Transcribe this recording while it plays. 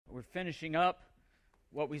We're finishing up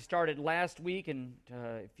what we started last week, and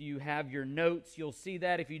if you have your notes, you'll see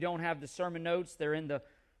that. If you don't have the sermon notes, they're in the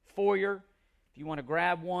foyer. If you want to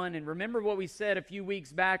grab one, and remember what we said a few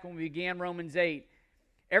weeks back when we began Romans 8.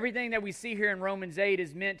 Everything that we see here in Romans 8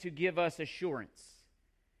 is meant to give us assurance.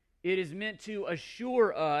 It is meant to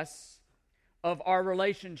assure us of our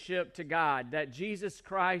relationship to God, that Jesus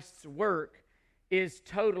Christ's work is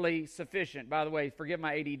totally sufficient. By the way, forgive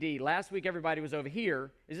my ADD. Last week everybody was over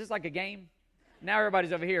here. Is this like a game? Now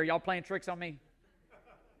everybody's over here. Y'all playing tricks on me?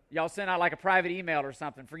 Y'all sent out like a private email or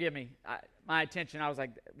something. Forgive me. My attention, I was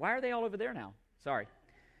like, why are they all over there now? Sorry.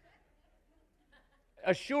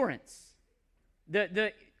 Assurance.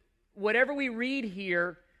 Whatever we read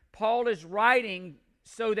here, Paul is writing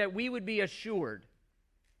so that we would be assured.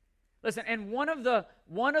 Listen, and one of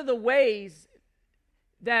the ways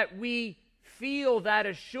that we feel that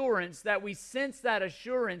assurance, that we sense that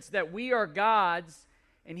assurance that we are God's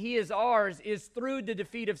and He is ours, is through the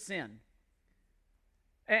defeat of sin.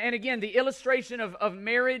 And again, the illustration of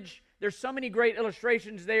marriage, there's so many great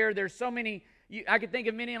illustrations there. There's so many, I could think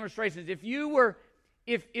of many illustrations. If you were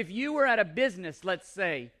at a business, let's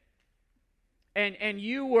say, and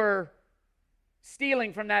you were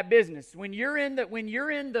stealing from that business, when you're in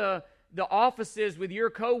the offices with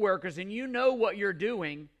your coworkers and you know what you're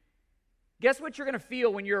doing, guess what you're going to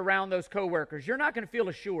feel when you're around those coworkers? You're not going to feel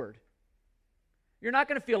assured. You're not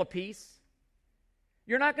going to feel a peace.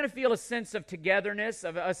 You're not going to feel a sense of togetherness,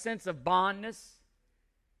 of a sense of bondness.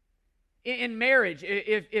 In marriage,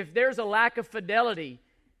 if there's a lack of fidelity,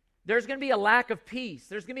 there's going to be a lack of peace.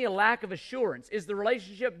 There's going to be a lack of assurance. Is the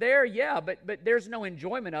relationship there? Yeah, but there's no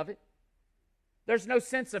enjoyment of it. There's no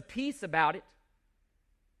sense of peace about it.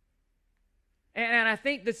 And I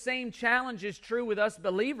think the same challenge is true with us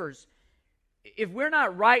believers. If we're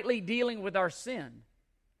not rightly dealing with our sin,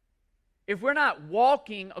 if we're not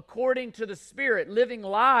walking according to the Spirit, living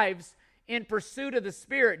lives in pursuit of the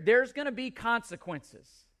Spirit, there's going to be consequences.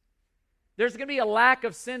 There's going to be a lack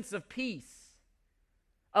of sense of peace,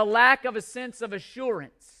 a lack of a sense of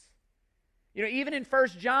assurance. You know, even in 1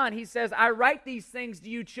 John, he says, I write these things to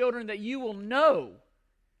you, children, that you will know.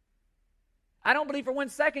 I don't believe for one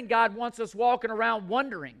second God wants us walking around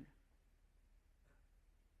wondering.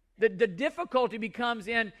 The difficulty becomes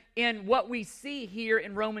in what we see here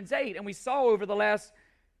in Romans 8. And we saw over the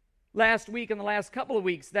last week and the last couple of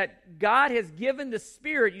weeks that God has given the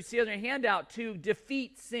Spirit, you see on your handout, to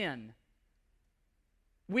defeat sin.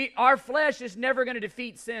 Our flesh is never going to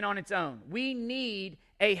defeat sin on its own. We need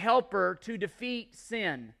a helper to defeat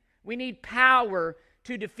sin. We need power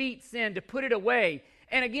to defeat sin, to put it away.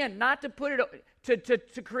 And again, not to put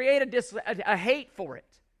it, to create a hate for it.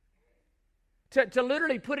 To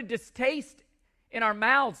literally put a distaste in our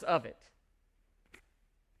mouths of it.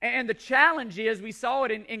 And the challenge is, we saw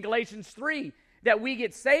it in Galatians 3, that we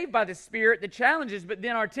get saved by the Spirit. The challenge is, but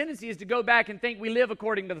then our tendency is to go back and think we live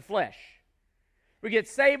according to the flesh. We get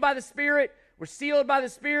saved by the Spirit, we're sealed by the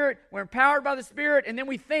Spirit, we're empowered by the Spirit, and then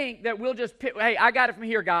we think that we'll just, hey, I got it from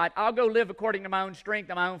here, God. I'll go live according to my own strength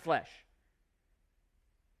and my own flesh.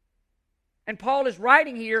 And Paul is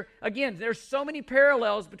writing here, again, there's so many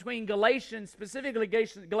parallels between Galatians, specifically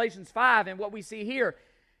Galatians 5, and what we see here.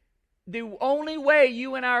 The only way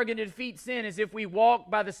you and I are going to defeat sin is if we walk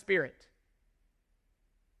by the Spirit.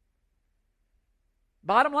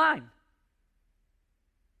 Bottom line.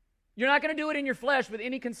 You're not going to do it in your flesh with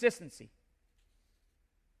any consistency.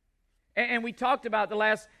 And we talked about the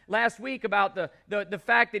last week about the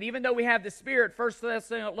fact that even though we have the Spirit, 1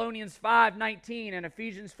 Thessalonians 5:19 and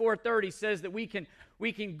Ephesians 4:30 says that we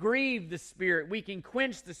can grieve the Spirit, we can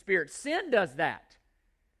quench the Spirit. Sin does that.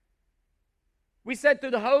 We said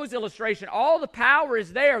through the hose illustration, all the power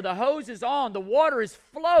is there. The hose is on. The water is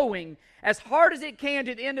flowing as hard as it can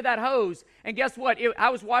to the end of that hose. And guess what? I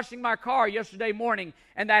was washing my car yesterday morning,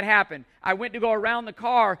 and that happened. I went to go around the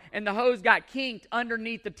car, and the hose got kinked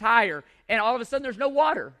underneath the tire. And all of a sudden, there's no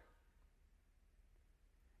water.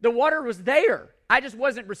 The water was there. I just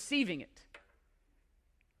wasn't receiving it.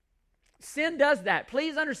 Sin does that.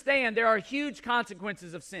 Please understand there are huge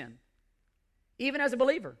consequences of sin, even as a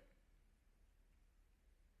believer.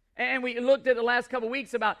 And we looked at the last couple of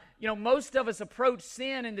weeks about, most of us approach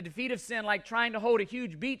sin and the defeat of sin like trying to hold a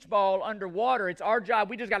huge beach ball underwater. It's our job.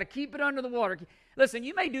 We just got to keep it under the water. Listen,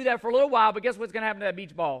 you may do that for a little while, but guess what's going to happen to that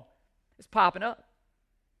beach ball? It's popping up.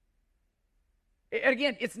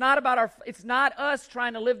 Again, it's not us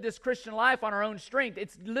trying to live this Christian life on our own strength.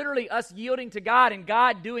 It's literally us yielding to God and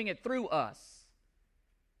God doing it through us.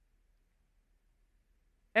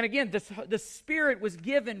 And again, the Spirit was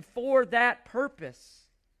given for that purpose.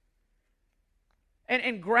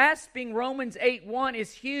 And grasping Romans 8:1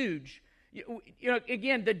 is huge.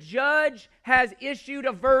 Again, the judge has issued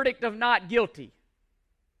a verdict of not guilty.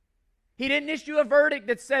 He didn't issue a verdict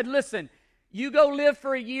that said, listen, you go live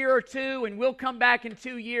for a year or two and we'll come back in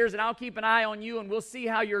 2 years and I'll keep an eye on you and we'll see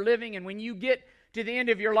how you're living, and when you get to the end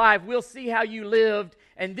of your life, we'll see how you lived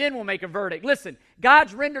and then we'll make a verdict. Listen,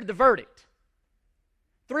 God's rendered the verdict.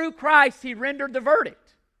 Through Christ, He rendered the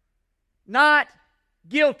verdict. Not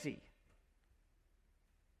guilty.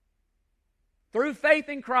 Through faith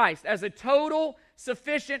in Christ as a total,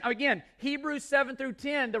 sufficient, again, Hebrews 7 through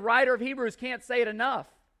 10, the writer of Hebrews can't say it enough.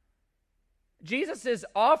 Jesus'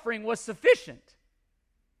 offering was sufficient.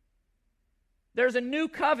 There's a new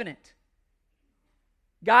covenant.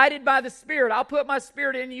 Guided by the Spirit. I'll put my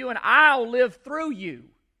Spirit in you and I'll live through you.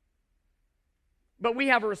 But we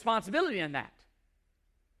have a responsibility in that.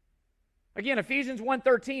 Again, Ephesians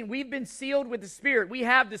 1:13, we've been sealed with the Spirit. We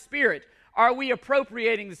have the Spirit. Are we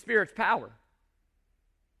appropriating the Spirit's power?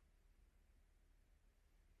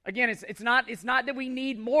 Again, it's not that we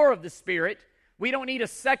need more of the Spirit. We don't need a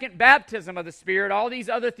second baptism of the Spirit, all these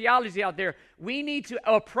other theologies out there. We need to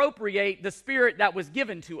appropriate the Spirit that was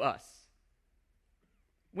given to us.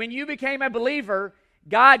 When you became a believer,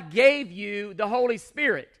 God gave you the Holy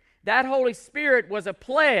Spirit. That Holy Spirit was a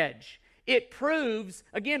pledge. It proves,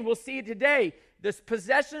 again, we'll see it today, this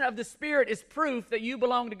possession of the Spirit is proof that you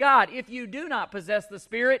belong to God. If you do not possess the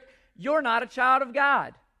Spirit, you're not a child of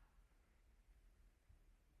God.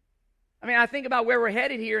 I mean, I think about where we're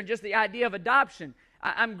headed here and just the idea of adoption.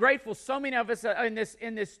 I'm grateful so many of us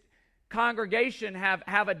in this congregation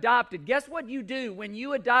have adopted. Guess what you do when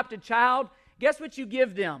you adopt a child? Guess what you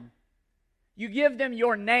give them? You give them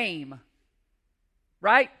your name,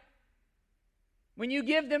 right? When you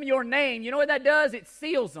give them your name, you know what that does? It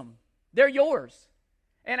seals them. They're yours.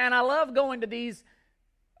 And I love going to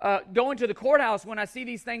the courthouse when I see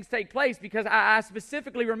these things take place, because I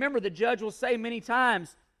specifically remember the judge will say many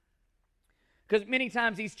times, because many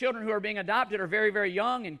times these children who are being adopted are very, very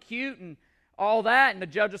young and cute and all that, and the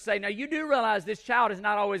judge will say, now you do realize this child is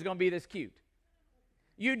not always going to be this cute.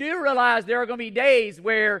 You do realize there are going to be days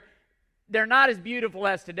where they're not as beautiful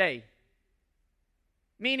as today.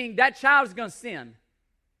 Meaning that child is going to sin.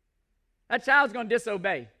 That child's going to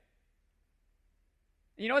disobey.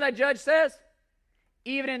 You know what that judge says?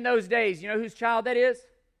 Even in those days, you know whose child that is?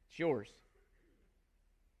 It's yours.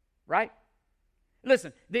 Right?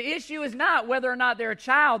 Listen, the issue is not whether or not they're a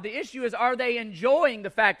child. The issue is, are they enjoying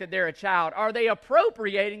the fact that they're a child? Are they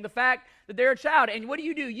appropriating the fact that they're a child? And what do?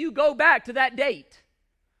 You go back to that date.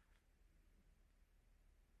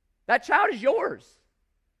 That child is yours.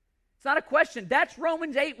 It's not a question. That's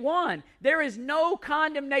Romans 8:1. There is no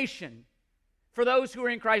condemnation for those who are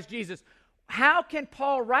in Christ Jesus. How can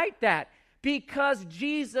Paul write that? Because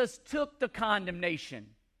Jesus took the condemnation.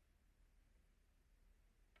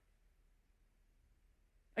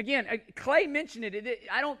 Again, Clay mentioned it.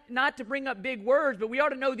 Not to bring up big words, but we ought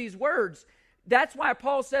to know these words. That's why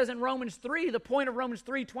Paul says in Romans 3, the point of Romans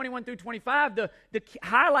 3, 21 through 25, the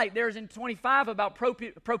highlight there is in 25 about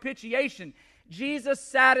propitiation. Jesus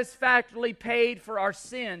satisfactorily paid for our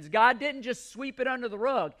sins. God didn't just sweep it under the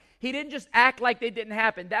rug. He didn't just act like they didn't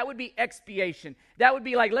happen. That would be expiation. That would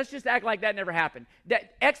be like, let's just act like that never happened.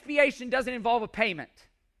 That expiation doesn't involve a payment.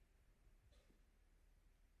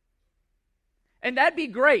 And that'd be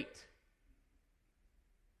great.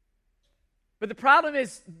 But the problem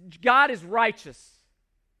is, God is righteous.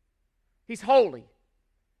 He's holy.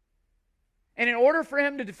 And in order for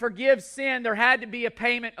Him to forgive sin, there had to be a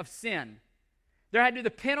payment of sin. There had to be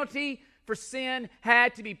the penalty for sin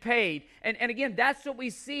had to be paid. And again, that's what we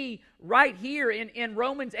see right here in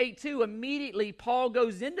Romans 8:2. Immediately, Paul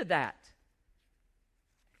goes into that.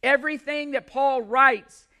 Everything that Paul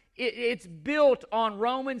writes, it's built on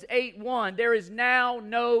Romans 8:1.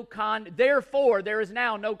 Therefore, there is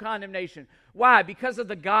now no condemnation. Why? Because of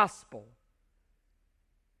the gospel.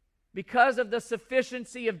 Because of the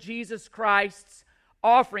sufficiency of Jesus Christ's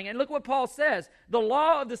offering. And look what Paul says. The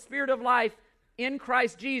law of the Spirit of life in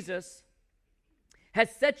Christ Jesus has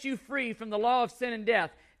set you free from the law of sin and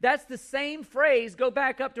death. That's the same phrase. Go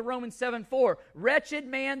back up to Romans 7:4. Wretched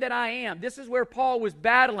man that I am. This is where Paul was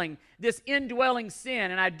battling this indwelling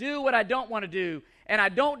sin. And I do what I don't want to do. And I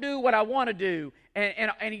don't do what I want to do.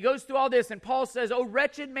 And he goes through all this. And Paul says, oh,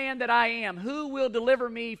 wretched man that I am. Who will deliver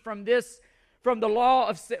me from the law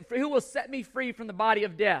of sin? Who will set me free from the body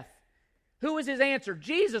of death? Who is his answer?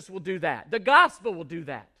 Jesus will do that. The gospel will do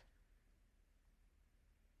that.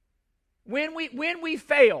 When we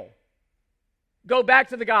fail, go back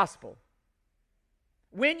to the gospel.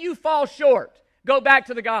 When you fall short, go back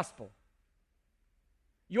to the gospel.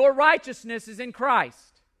 Your righteousness is in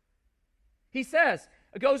Christ. He says,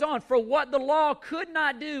 it goes on, for what the law could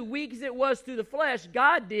not do, weak as it was through the flesh,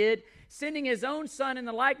 God did, sending His own Son in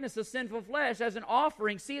the likeness of sinful flesh as an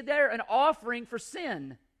offering. See it there, an offering for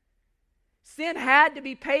sin. Sin had to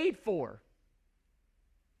be paid for.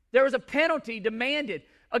 There was a penalty demanded.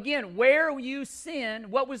 Again, where you sin,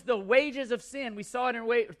 what was the wages of sin? We saw it in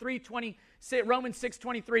Romans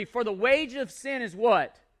 6:23. For the wage of sin is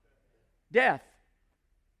what? Death.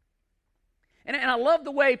 And I love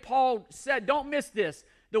the way Paul said, don't miss this.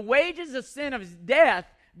 The wages of sin is death,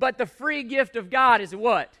 but the free gift of God is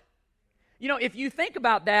what? You know, if you think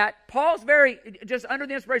about that, Paul's just under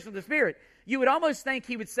the inspiration of the Spirit, you would almost think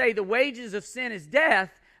he would say the wages of sin is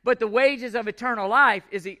death, but the wages of eternal life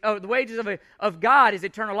the wages of God is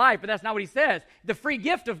eternal life. But that's not what he says. The free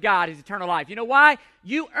gift of God is eternal life. You know why?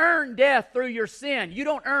 You earn death through your sin. You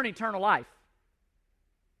don't earn eternal life.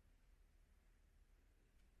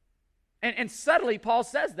 And subtly, Paul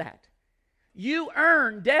says that. You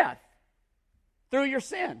earn death through your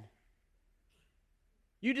sin.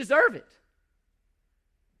 You deserve it.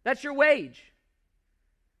 That's your wage.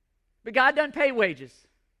 But God doesn't pay wages.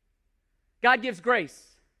 God gives grace.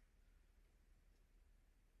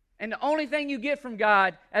 And the only thing you get from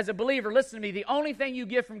God as a believer, listen to me, the only thing you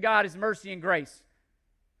get from God is mercy and grace.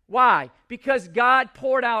 Why? Because God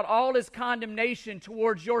poured out all His condemnation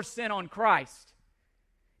towards your sin on Christ.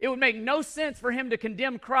 It would make no sense for Him to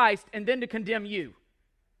condemn Christ and then to condemn you.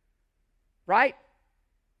 Right?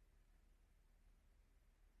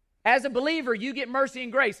 As a believer, you get mercy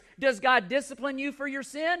and grace. Does God discipline you for your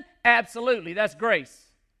sin? Absolutely. That's grace.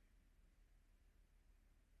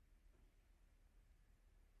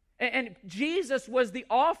 And Jesus was the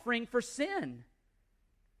offering for sin.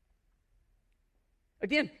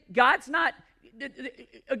 Again,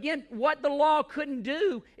 what the law couldn't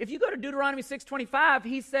do, if you go to Deuteronomy 6:25,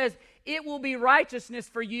 he says, it will be righteousness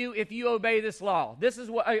for you if you obey this law. This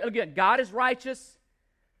is what, again, God is righteous.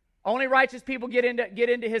 Only righteous people get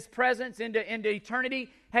into His presence, into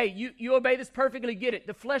eternity. Hey, you obey this perfectly, get it.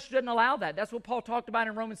 The flesh doesn't allow that. That's what Paul talked about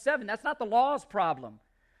in Romans 7. That's not the law's problem.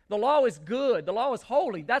 The law is good. The law is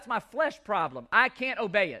holy. That's my flesh problem. I can't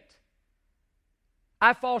obey it.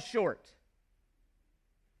 I fall short.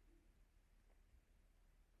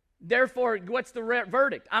 Therefore, what's the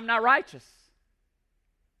verdict? I'm not righteous.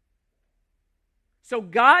 So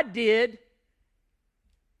God did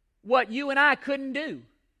what you and I couldn't do.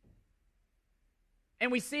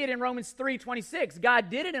 And we see it in Romans 3:26. God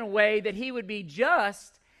did it in a way that He would be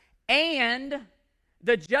just and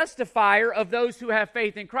the justifier of those who have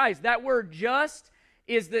faith in Christ. That word just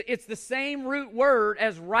it's the same root word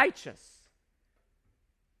as righteous.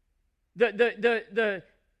 The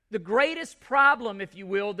greatest problem, if you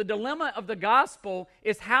will, the dilemma of the gospel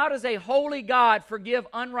is how does a holy God forgive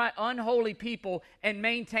unholy people and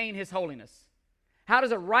maintain His holiness? How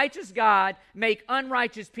does a righteous God make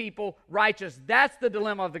unrighteous people righteous? That's the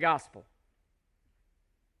dilemma of the gospel.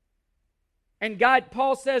 And God,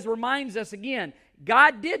 Paul says, reminds us again,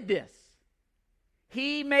 God did this.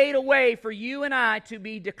 He made a way for you and I to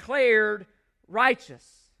be declared righteous.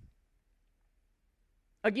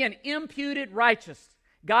 Again, imputed righteous.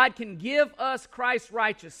 God can give us Christ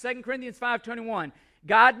righteous. 2 Corinthians 5:21.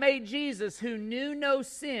 God made Jesus, who knew no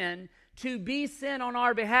sin, to be sin on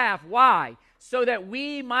our behalf. Why? So that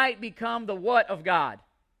we might become the what of God?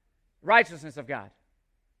 Righteousness of God.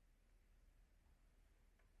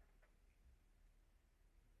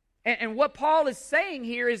 And what Paul is saying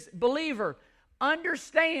here is, believer,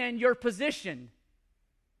 understand your position.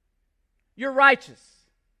 You're righteous.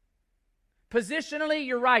 Positionally,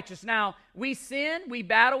 you're righteous. Now, we sin, we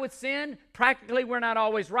battle with sin. Practically, we're not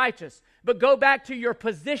always righteous. But go back to your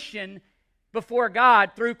position before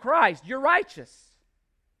God through Christ. You're righteous.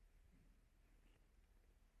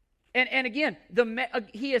 And again,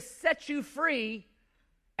 He has set you free.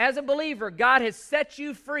 As a believer, God has set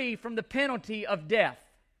you free from the penalty of death.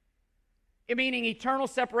 Meaning eternal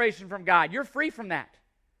separation from God. You're free from that.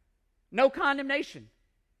 No condemnation.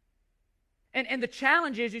 And the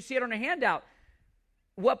challenge is, you see it on a handout,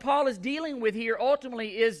 what Paul is dealing with here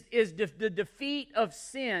ultimately is the defeat of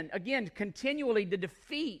sin. Again, continually the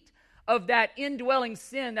defeat of that indwelling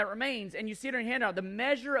sin that remains. And you see it on a handout. The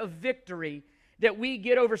measure of victory that we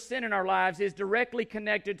get over sin in our lives is directly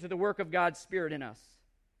connected to the work of God's Spirit in us.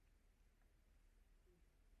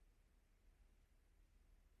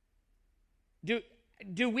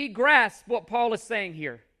 Do we grasp what Paul is saying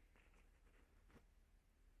here?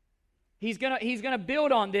 He's gonna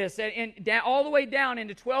build on this and all the way down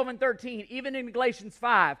into 12 and 13, even in Galatians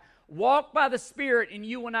 5. Walk by the Spirit and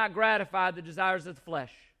you will not gratify the desires of the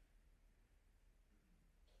flesh.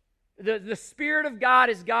 The Spirit of God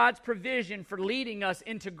is God's provision for leading us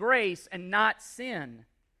into grace and not sin.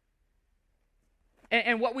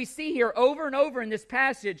 And what we see here over and over in this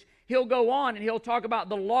passage, he'll go on and he'll talk about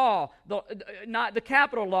the law, not the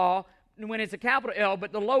capital law when it's a capital L,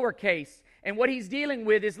 but the lowercase. And what he's dealing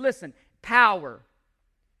with is, listen, power.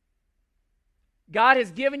 God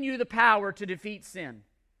has given you the power to defeat sin.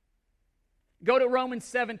 Go to Romans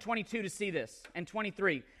 7:22 to see this, and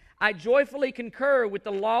 23. I joyfully concur with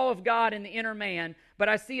the law of God in the inner man, but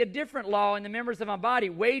I see a different law in the members of my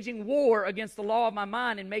body, waging war against the law of my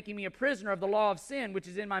mind and making me a prisoner of the law of sin, which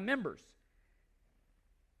is in my members.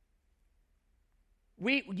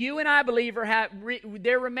 You and I, believer,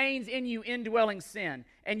 there remains in you indwelling sin,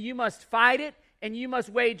 and you must fight it, and you must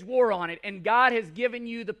wage war on it, and God has given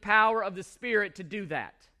you the power of the Spirit to do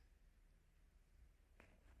that.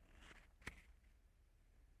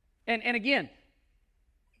 And again,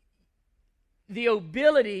 the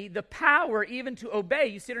ability, the power even to obey.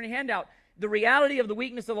 You see it on your handout. The reality of the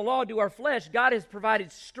weakness of the law to our flesh, God has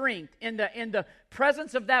provided strength in the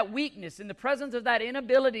presence of that weakness, in the presence of that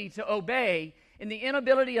inability to obey, in the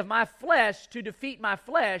inability of my flesh to defeat my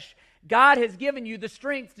flesh. God has given you the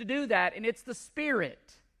strength to do that, and it's the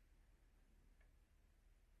Spirit.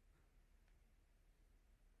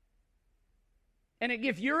 And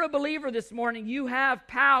if you're a believer this morning, you have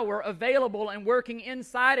power available and working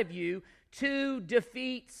inside of you to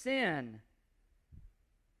defeat sin.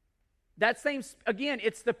 That same, again,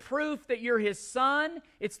 it's the proof that you're His son.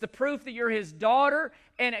 It's the proof that you're His daughter.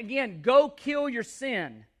 And again, go kill your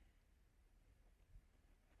sin.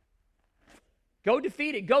 Go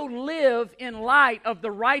defeat it. Go live in light of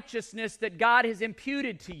the righteousness that God has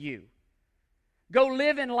imputed to you. Go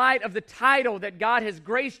live in light of the title that God has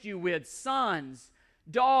graced you with, sons,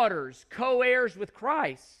 daughters, co-heirs with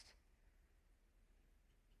Christ.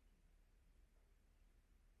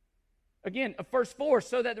 Again, verse 4,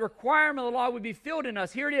 so that the requirement of the law would be filled in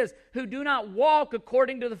us. Here it is, who do not walk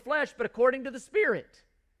according to the flesh, but according to the Spirit.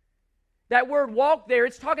 That word walk there,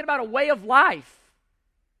 it's talking about a way of life.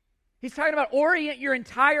 He's talking about orient your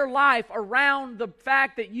entire life around the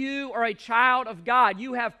fact that you are a child of God.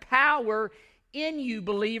 You have power in you,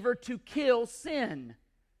 believer, to kill sin.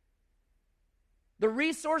 The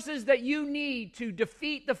resources that you need to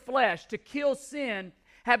defeat the flesh, to kill sin,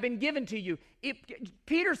 have been given to you.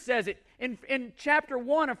 Peter says it in chapter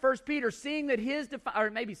 1 of 1 Peter, seeing that or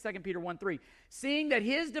maybe 2 Peter 1:3, seeing that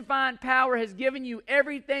His divine power has given you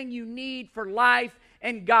everything you need for life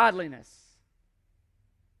and godliness.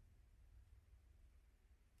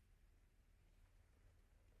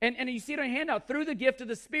 And you see it on your handout, through the gift of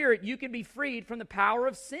the Spirit, you can be freed from the power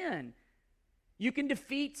of sin. You can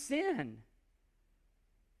defeat sin.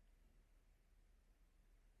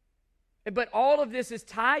 But all of this is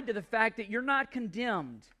tied to the fact that you're not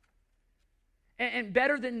condemned. And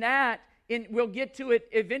better than that, we'll get to it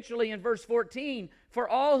eventually in verse 14. For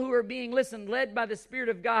all who are being, led by the Spirit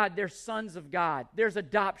of God, they're sons of God. There's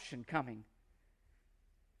adoption coming.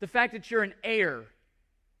 The fact that you're an heir.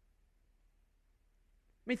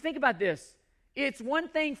 I mean, think about this. It's one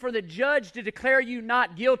thing for the judge to declare you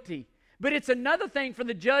not guilty, but it's another thing for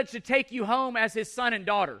the judge to take you home as his son and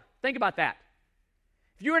daughter. Think about that.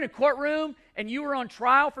 If you're in a courtroom and you were on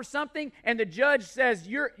trial for something and the judge says,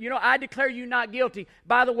 I declare you not guilty.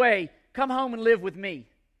 By the way, come home and live with me.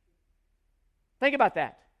 Think about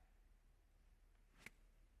that.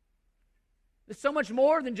 There's so much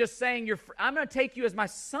more than just saying, I'm going to take you as my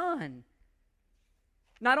son.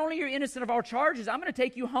 Not only are you innocent of all charges, I'm going to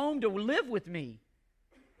take you home to live with me.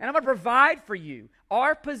 And I'm going to provide for you.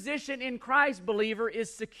 Our position in Christ, believer,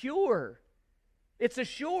 is secure. It's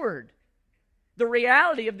assured. The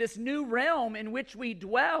reality of this new realm in which we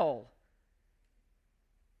dwell.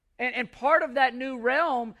 And part of that new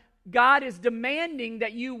realm, God is demanding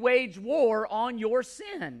that you wage war on your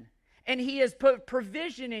sin. And He has put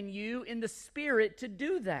provision in you in the Spirit to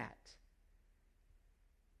do that.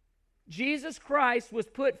 Jesus Christ was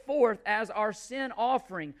put forth as our sin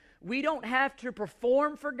offering. We don't have to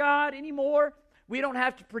perform for God anymore. We don't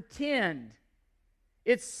have to pretend.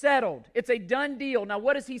 It's settled. It's a done deal. Now,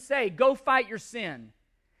 what does He say? Go fight your sin.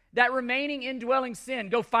 That remaining indwelling sin,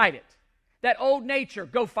 go fight it. That old nature,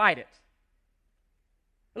 go fight it.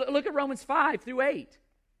 Look at Romans 5-8.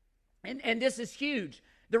 And this is huge.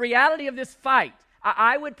 The reality of this fight,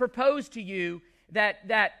 I would propose to you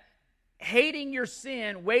that hating your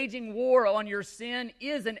sin, waging war on your sin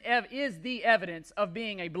is the evidence of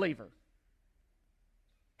being a believer.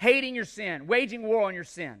 Hating your sin, waging war on your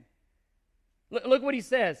sin. Look what he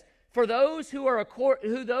says. For those who are according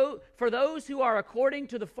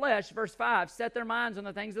to the flesh, verse 5, set their minds on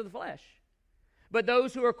the things of the flesh. But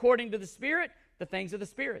those who are according to the Spirit, the things of the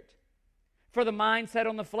Spirit. For the mind set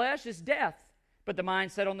on the flesh is death, but the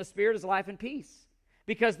mind set on the Spirit is life and peace.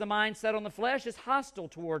 Because the mind set on the flesh is hostile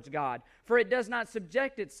towards God, for it does not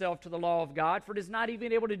subject itself to the law of God, for it is not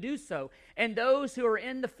even able to do so. And those who are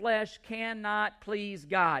in the flesh cannot please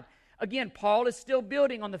God. Again, Paul is still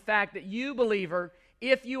building on the fact that you, believer,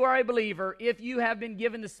 if you are a believer, if you have been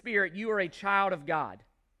given the Spirit, you are a child of God.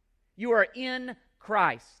 You are in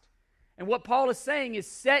Christ. And what Paul is saying is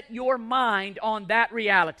set your mind on that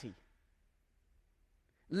reality.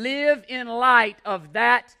 Live in light of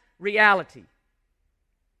that reality.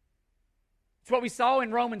 It's what we saw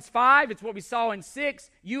in Romans 5. It's what we saw in 6.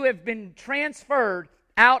 You have been transferred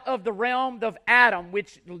out of the realm of Adam,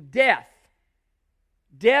 which death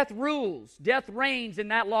rules. Death reigns in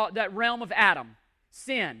that realm of Adam,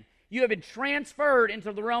 sin. You have been transferred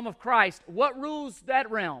into the realm of Christ. What rules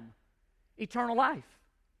that realm? Eternal life.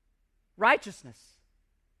 Righteousness.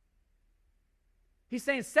 He's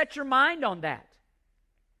saying set your mind on that.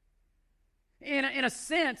 In a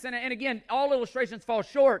sense, and again, all illustrations fall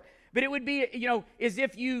short, but it would be, as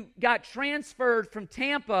if you got transferred from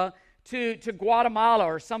Tampa to Guatemala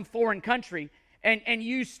or some foreign country, and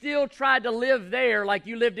you still tried to live there like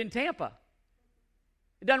you lived in Tampa.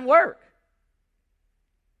 It doesn't work.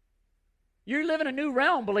 You live in a new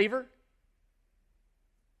realm, believer.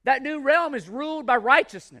 That new realm is ruled by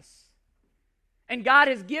righteousness. And God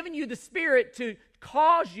has given you the Spirit to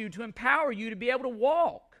cause you, to empower you to be able to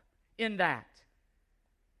walk in that.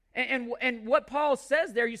 And what Paul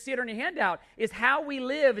says there, you see it on your handout, is how we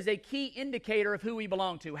live is a key indicator of who we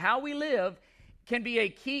belong to. How we live can be a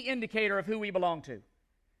key indicator of who we belong to.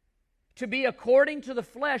 To be according to the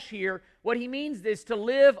flesh here, what he means is to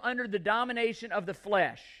live under the domination of the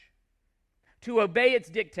flesh, to obey its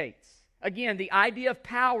dictates. Again, the idea of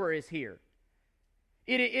power is here.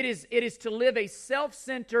 It is to live a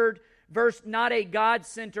self-centered versus not a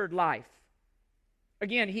God-centered life.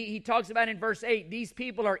 Again, he talks about in verse 8, these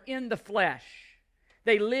people are in the flesh.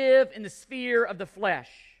 They live in the sphere of the flesh.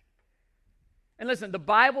 And listen, the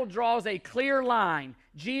Bible draws a clear line.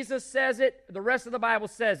 Jesus says it, the rest of the Bible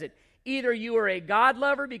says it. Either you are a God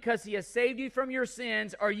lover because he has saved you from your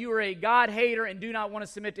sins, or you are a God hater and do not want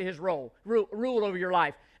to submit to his rule over your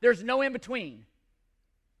life. There's no in between.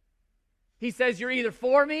 He says you're either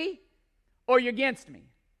for me or you're against me.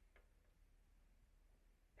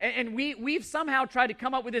 And we've somehow tried to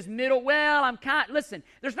come up with this middle, listen,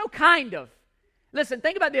 there's no kind of. Listen,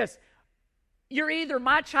 think about this. You're either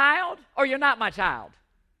my child or you're not my child.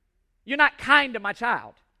 You're not kind of my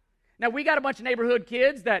child. Now, we got a bunch of neighborhood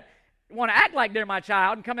kids that want to act like they're my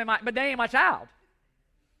child and but they ain't my child.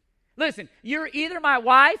 Listen, you're either my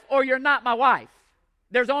wife or you're not my wife.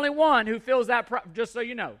 There's only one who feels that, just so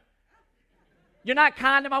you know. You're not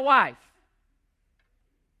kind to my wife.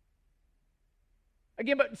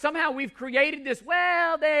 Again, but somehow we've created this,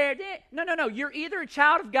 no. You're either a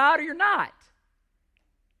child of God or you're not.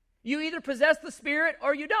 You either possess the Spirit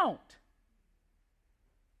or you don't.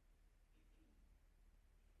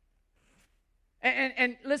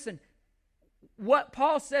 And listen, what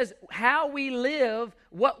Paul says, how we live,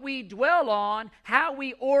 what we dwell on, how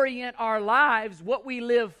we orient our lives, what we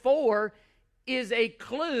live for, is a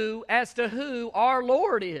clue as to who our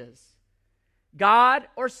Lord is. God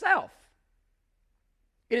or self.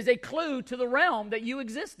 It is a clue to the realm that you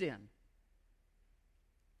exist in.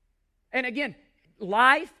 And again,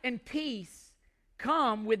 life and peace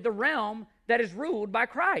come with the realm that is ruled by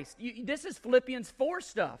Christ. This is Philippians 4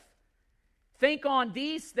 stuff. Think on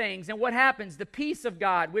these things, and what happens? The peace of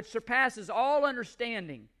God, which surpasses all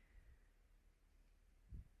understanding.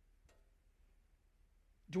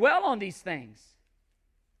 Dwell on these things.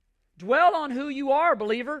 Dwell on who you are,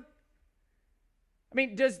 believer. I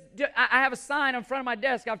mean, I have a sign in front of my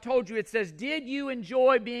desk. I've told you, it says, did you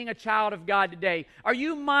enjoy being a child of God today? Are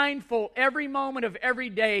you mindful every moment of every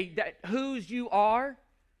day that whose you are?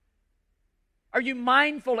 Are you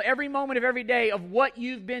mindful every moment of every day of what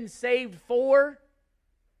you've been saved for?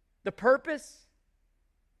 The purpose?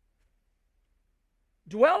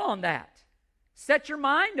 Dwell on that. Set your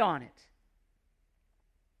mind on it.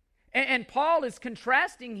 And Paul is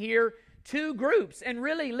contrasting here two groups. And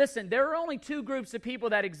really, listen, there are only two groups of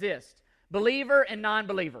people that exist. Believer and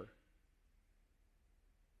non-believer.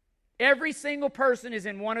 Every single person is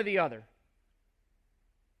in one or the other.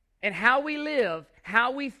 And how we live,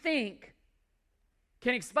 how we think,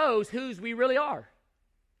 can expose whose we really are.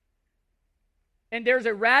 And there's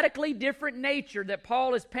a radically different nature that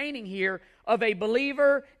Paul is painting here of a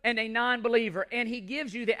believer and a non-believer. And he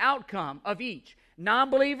gives you the outcome of each.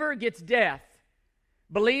 Non-believer gets death.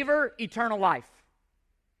 Believer, eternal life.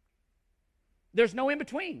 There's no in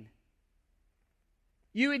between.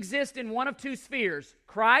 You exist in one of two spheres,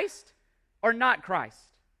 Christ or not Christ.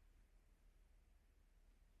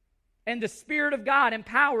 And the Spirit of God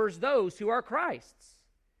empowers those who are Christ's.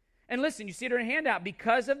 And listen, you see it in a handout.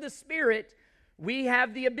 Because of the Spirit, we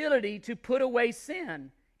have the ability to put away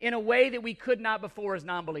sin in a way that we could not before as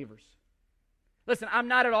non-believers. Listen, I'm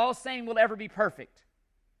not at all saying we'll ever be perfect,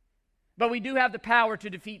 but we do have the power to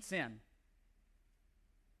defeat sin.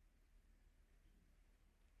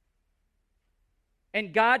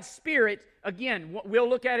 And God's Spirit, again, we'll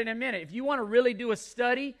look at it in a minute. If you want to really do a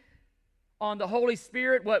study on the Holy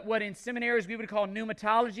Spirit, what in seminaries we would call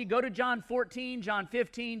pneumatology, go to John 14, John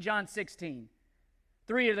 15, John 16.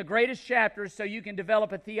 3 of the greatest chapters so you can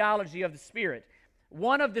develop a theology of the Spirit.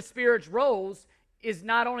 One of the Spirit's roles is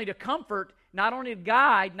not only to comfort, not only to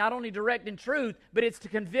guide, not only direct in truth, but it's to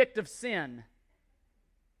convict of sin.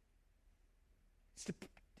 It's to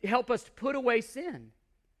help us to put away sin.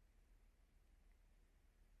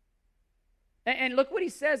 And look what he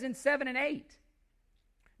says in 7 and 8.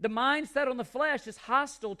 The mind set on the flesh is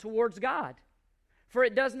hostile towards God, for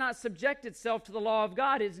it does not subject itself to the law of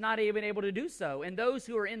God. It is not even able to do so. And those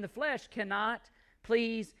who are in the flesh cannot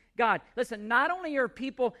please God. Listen, not only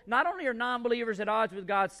are non-believers at odds with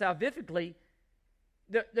God salvifically,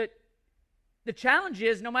 the challenge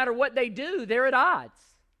is no matter what they do, they're at odds.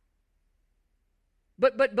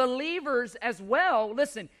 But believers as well,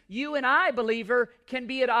 listen, you and I, believer, can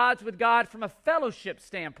be at odds with God from a fellowship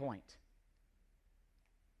standpoint.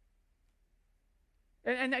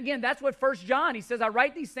 And again, that's what 1 John, he says, I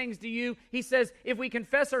write these things to you. He says, if we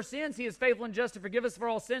confess our sins, he is faithful and just to forgive us for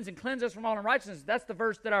all sins and cleanse us from all unrighteousness. That's the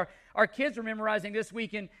verse that our kids are memorizing this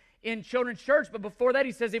week in children's church. But before that,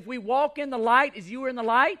 he says, if we walk in the light as you are in the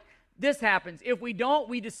light, this happens. If we don't,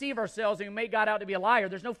 we deceive ourselves and we make God out to be a liar.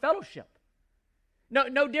 There's no fellowship.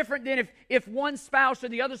 No different than if one spouse or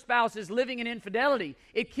the other spouse is living in infidelity.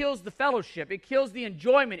 It kills the fellowship. It kills the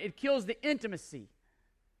enjoyment. It kills the intimacy.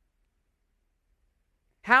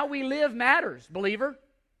 How we live matters, believer.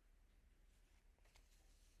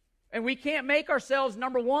 And we can't make ourselves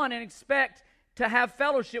number one and expect to have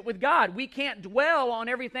fellowship with God. We can't dwell on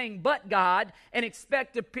everything but God and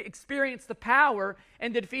expect to experience the power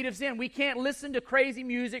and the defeat of sin. We can't listen to crazy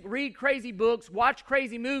music, read crazy books, watch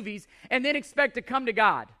crazy movies, and then expect to come to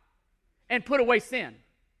God and put away sin.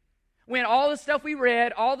 When all the stuff we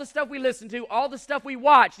read, all the stuff we listened to, all the stuff we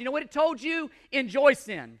watched, you know what it told you? Enjoy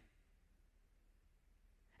sin.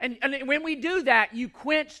 And when we do that,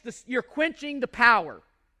 you're quenching the power.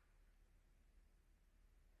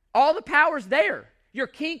 All the power's there. You're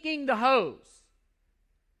kinking the hose.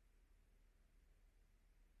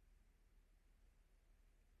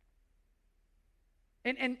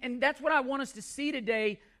 And that's what I want us to see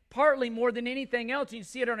today, partly more than anything else. You can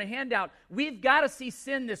see it on a handout. We've got to see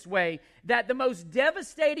sin this way, that the most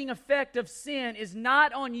devastating effect of sin is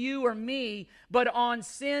not on you or me, but on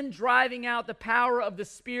sin driving out the power of the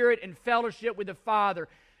Spirit and fellowship with the Father.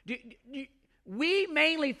 We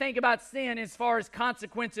mainly think about sin as far as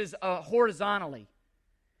consequences horizontally.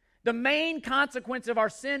 The main consequence of our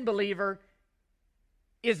sin, believer,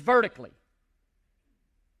 is vertically.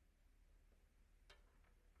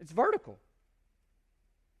 It's vertical.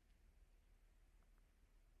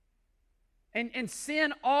 And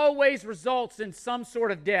sin always results in some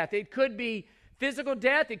sort of death. It could be physical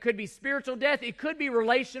death, it could be spiritual death, it could be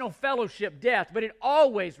relational fellowship death, but it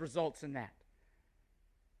always results in that.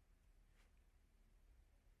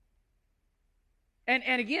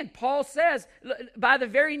 And again, Paul says, by the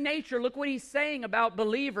very nature, look what he's saying about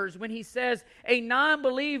believers when he says a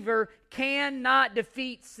non-believer cannot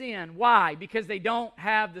defeat sin. Why? Because they don't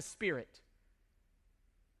have the Spirit.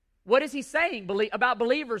 What is he saying about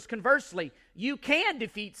believers? Conversely, you can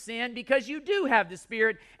defeat sin because you do have the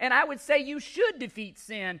Spirit, and I would say you should defeat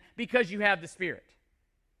sin because you have the Spirit.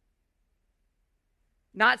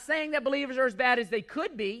 Not saying that believers are as bad as they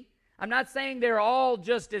could be. I'm not saying they're all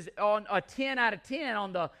just as on a 10 out of 10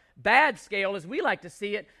 on the bad scale as we like to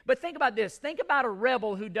see it, but think about this. Think about a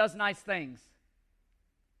rebel who does nice things.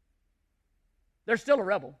 They're still a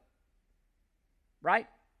rebel, right?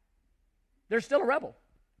 They're still a rebel.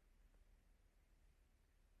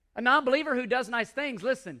 A non-believer who does nice things,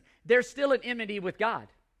 listen, they're still at enmity with God.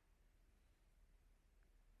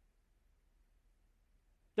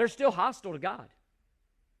 They're still hostile to God.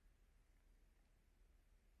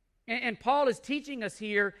 And Paul is teaching us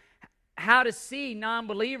here how to see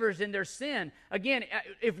non-believers in their sin. Again,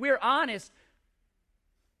 if we're honest,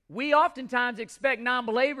 we oftentimes expect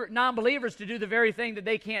non-believers to do the very thing that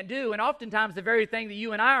they can't do, and oftentimes the very thing that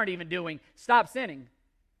you and I aren't even doing. Stop sinning.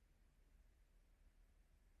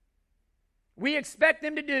 We expect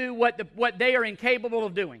them to do what they are incapable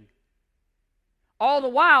of doing. All the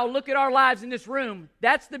while, look at our lives in this room.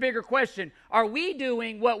 That's the bigger question. Are we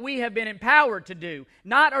doing what we have been empowered to do?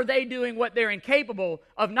 Not are they doing what they're incapable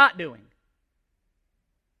of not doing?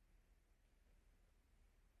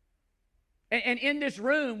 And in this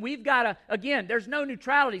room, we've got to, again, there's no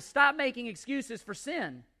neutrality. Stop making excuses for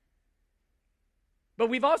sin. But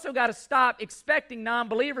we've also got to stop expecting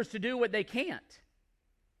non-believers to do what they can't.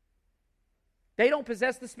 They don't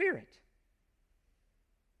possess the Spirit.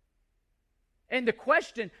 And the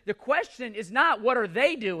question is not what are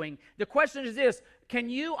they doing. The question is this: can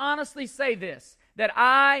you honestly say this, that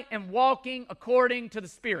I am walking according to the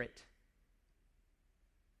Spirit?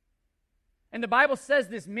 And the Bible says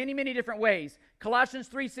this many, many different ways. Colossians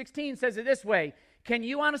 3:16 says it this way: can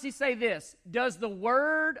you honestly say this? Does the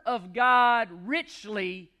Word of God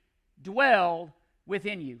richly dwell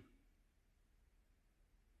within you?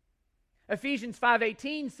 Ephesians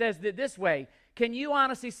 5:18 says it this way: can you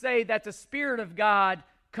honestly say that the Spirit of God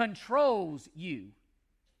controls you?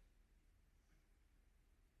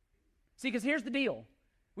 See, because here's the deal.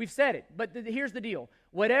 We've said it, but here's the deal.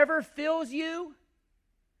 Whatever fills you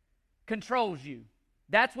controls you.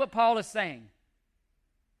 That's what Paul is saying.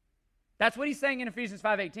 That's what he's saying in Ephesians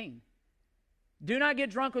 5:18. Do not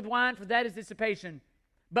get drunk with wine, for that is dissipation,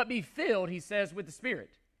 but be filled, he says, with the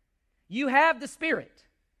Spirit. You have the Spirit.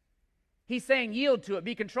 He's saying yield to it,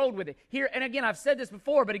 be controlled with it. Here, and again, I've said this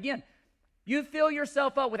before, but again, you fill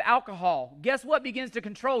yourself up with alcohol. Guess what begins to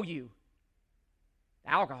control you?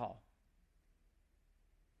 Alcohol.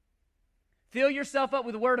 Fill yourself up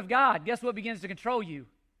with the Word of God. Guess what begins to control you?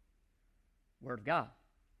 Word of God.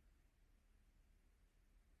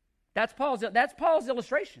 That's Paul's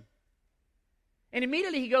illustration. And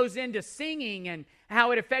immediately he goes into singing and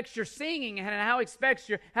how it affects your singing and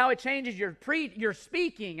how it changes your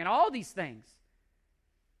speaking and all these things.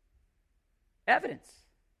 Evidence.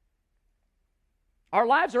 Our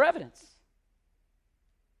lives are evidence.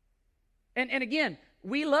 And again,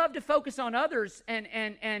 we love to focus on others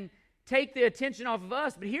and take the attention off of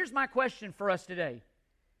us. But here's my question for us today: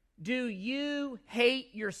 do you hate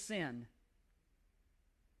your sin?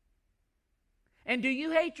 And do you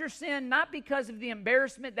hate your sin not because of the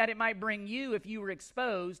embarrassment that it might bring you if you were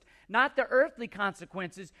exposed, not the earthly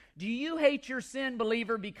consequences? Do you hate your sin,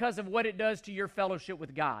 believer, because of what it does to your fellowship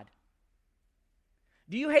with God?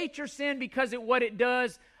 Do you hate your sin because of what it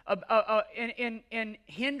does in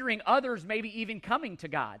hindering others, maybe even coming to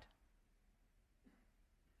God?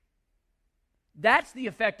 That's the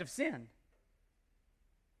effect of sin.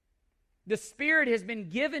 The Spirit has been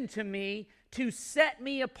given to me to set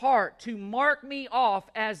me apart, to mark me off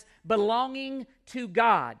as belonging to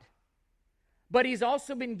God. But He's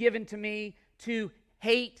also been given to me to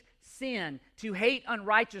hate sin, to hate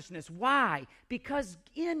unrighteousness. Why? Because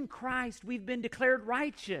in Christ we've been declared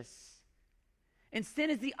righteous. And sin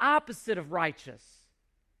is the opposite of righteous.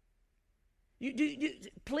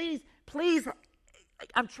 Please,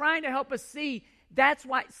 I'm trying to help us see that's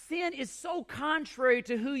why sin is so contrary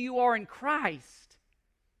to who you are in Christ.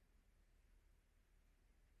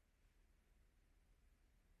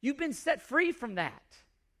 You've been set free from that.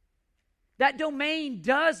 That domain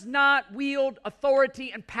does not wield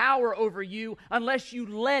authority and power over you unless you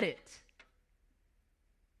let it.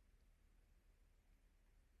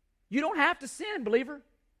 You don't have to sin, believer.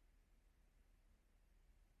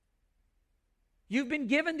 You've been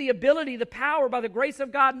given the ability, the power by the grace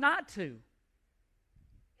of God not to.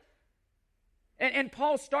 And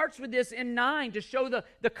Paul starts with this in 9 to show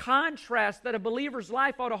the contrast that a believer's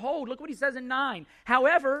life ought to hold. Look what he says in 9.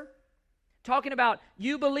 However, talking about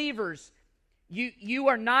you believers, you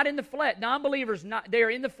are not in the flesh. Non-believers, they are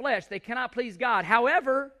in the flesh. They cannot please God.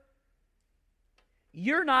 However,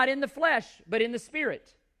 you're not in the flesh, but in the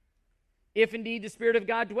Spirit, if indeed the Spirit of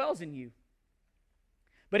God dwells in you.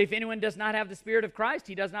 But if anyone does not have the Spirit of Christ,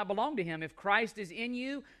 he does not belong to him. If Christ is in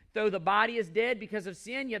you, though the body is dead because of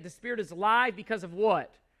sin, yet the Spirit is alive because of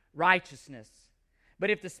what? Righteousness. But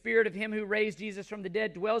if the Spirit of Him who raised Jesus from the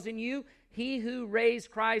dead dwells in you, He who raised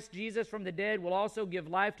Christ Jesus from the dead will also give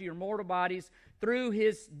life to your mortal bodies through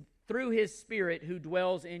His Spirit who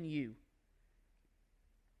dwells in you.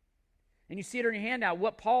 And you see it on your handout.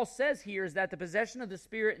 What Paul says here is that the possession of the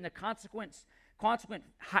Spirit and the consequent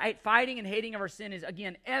fighting and hating of our sin is,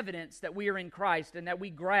 again, evidence that we are in Christ and that we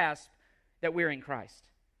grasp that we're in Christ.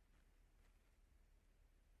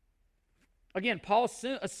 Again, Paul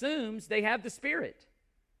assumes they have the Spirit.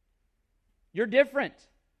 You're different.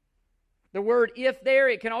 The word if there,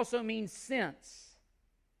 it can also mean since.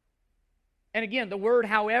 And again, the word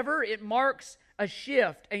however, it marks a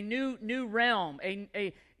shift, a new realm,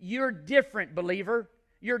 you're different, believer.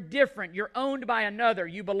 You're different. You're owned by another.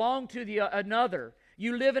 You belong to another.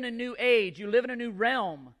 You live in a new age. You live in a new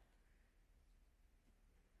realm.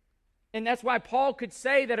 And that's why Paul could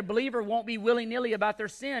say that a believer won't be willy-nilly about their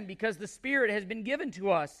sin, because the Spirit has been given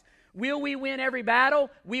to us. Will we win every battle?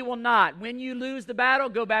 We will not. When you lose the battle,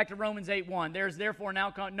 go back to Romans 8:1. There is therefore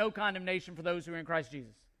now no condemnation for those who are in Christ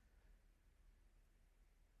Jesus.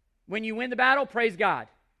 When you win the battle, praise God.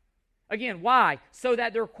 Again, why? So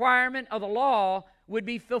that the requirement of the law would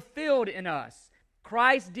be fulfilled in us.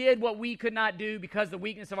 Christ did what we could not do because of the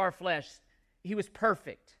weakness of our flesh. He was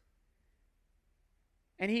perfect.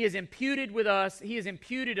 And He has imputed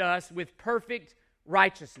us with perfect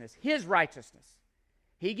righteousness, His righteousness.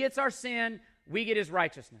 He gets our sin, we get His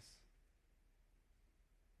righteousness.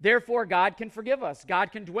 Therefore, God can forgive us.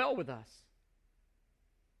 God can dwell with us.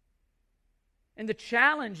 And the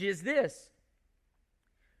challenge is this: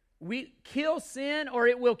 we kill sin or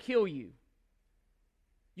it will kill you.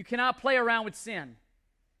 You cannot play around with sin.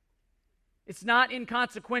 It's not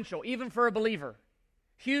inconsequential, even for a believer.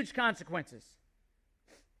 Huge consequences.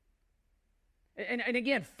 And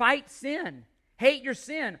again, fight sin. Hate your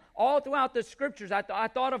sin. All throughout the Scriptures, I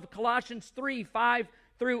thought of Colossians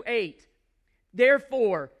 3:5-8.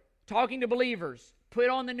 Therefore, talking to believers, put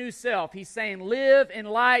on the new self. He's saying, live in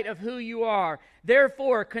light of who you are.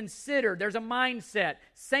 Therefore, consider. There's a mindset.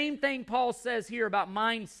 Same thing Paul says here about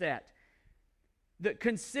mindset.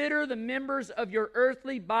 Consider the members of your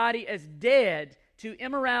earthly body as dead to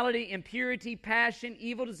immorality, impurity, passion,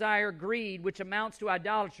 evil desire, greed, which amounts to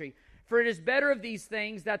idolatry. For it is because of these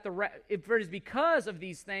things that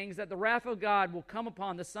the wrath of God will come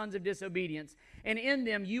upon the sons of disobedience. And in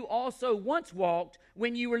them you also once walked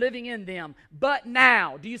when you were living in them. But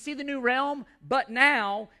now, do you see the new realm? But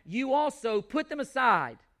now you also put them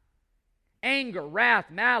aside. Anger,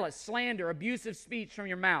 wrath, malice, slander, abusive speech from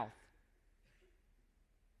your mouth.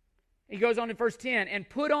 He goes on in verse 10, and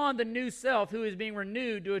put on the new self, who is being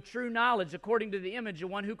renewed to a true knowledge according to the image of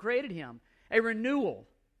one who created him. A renewal.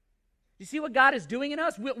 You see what God is doing in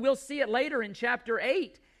us? We'll see it later in chapter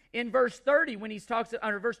 8, in verse 30, when he talks,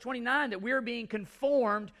 or verse 29, that we're being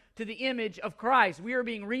conformed to the image of Christ. We are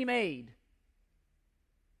being remade.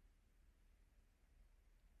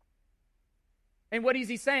 And what is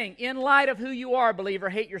he saying? In light of who you are, believer,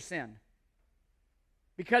 hate your sin.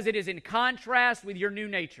 Because it is in contrast with your new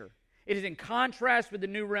nature. It is in contrast with the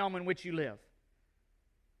new realm in which you live.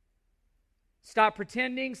 Stop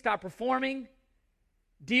pretending, stop performing.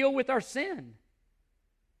 Deal with our sin.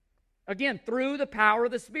 Again, through the power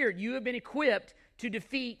of the Spirit, you have been equipped to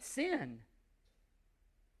defeat sin.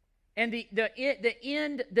 And the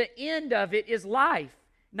end of it is life.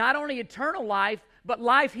 Not only eternal life, but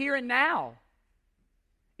life here and now.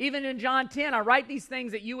 Even in John 10, I write these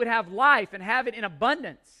things that you would have life and have it in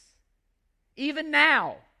abundance. Even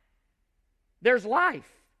now, there's life.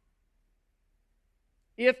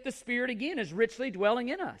 If the Spirit, again, is richly dwelling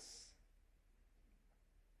in us.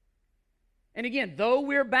 And again, though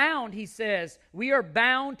we're bound, he says, we are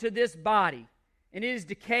bound to this body, and it is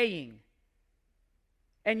decaying.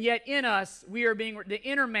 And yet in us, we are being, the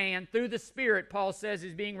inner man, through the Spirit, Paul says,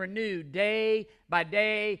 is being renewed day by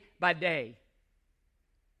day by day.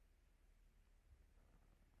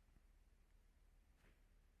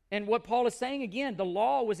 And what Paul is saying, again, the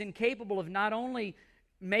law was incapable of not only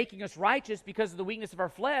making us righteous because of the weakness of our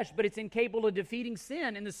flesh, but it's incapable of defeating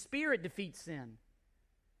sin, and the Spirit defeats sin.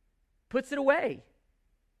 Puts it away.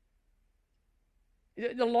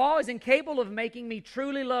 The law is incapable of making me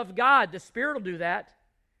truly love God. The Spirit will do that.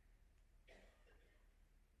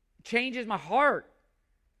 Changes my heart.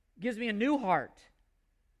 Gives me a new heart.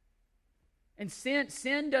 And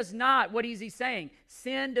sin does not, what is he saying?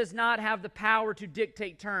 Sin does not have the power to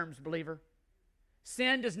dictate terms, believer.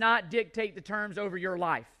 Sin does not dictate the terms over your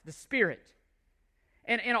life. The Spirit.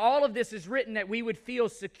 And all of this is written that we would feel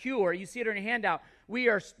secure. You see it on your handout.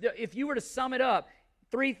 If you were to sum it up,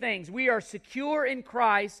 3 things. We are secure in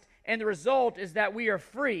Christ, and the result is that we are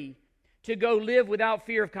free to go live without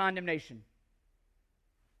fear of condemnation.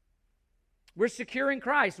 We're secure in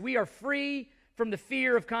Christ. We are free from the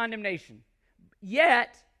fear of condemnation.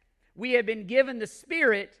 Yet, we have been given the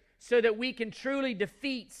Spirit so that we can truly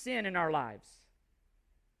defeat sin in our lives.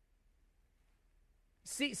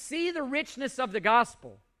 See the richness of the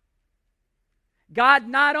gospel. God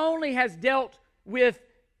not only has dealt with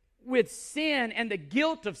sin and the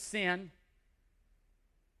guilt of sin,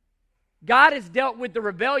 God has dealt with the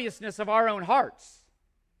rebelliousness of our own hearts.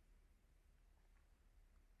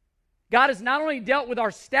 God has not only dealt with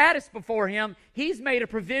our status before Him, He's made a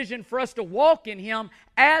provision for us to walk in Him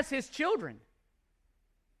as His children.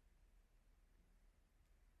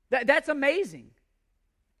 That's amazing.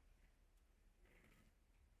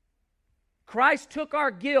 Christ took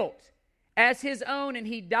our guilt as His own and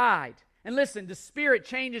He died. And listen, the Spirit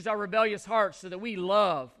changes our rebellious hearts so that we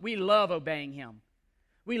love obeying Him.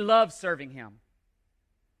 We love serving Him.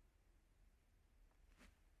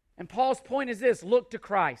 And Paul's point is this: look to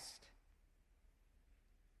Christ.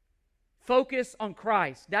 Focus on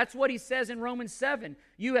Christ. That's what he says in Romans 7.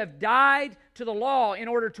 You have died to the law in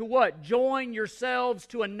order to what? Join yourselves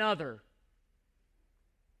to another.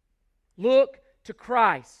 Look to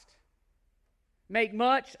Christ. Make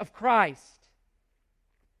much of Christ.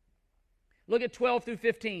 Look at 12 through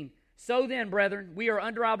 15. So then, brethren, we are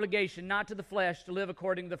under obligation, not to the flesh, to live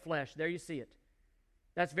according to the flesh. There you see it.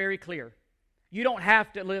 That's very clear. You don't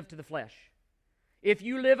have to live to the flesh. If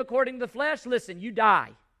you live according to the flesh, listen, you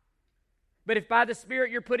die. But if by the Spirit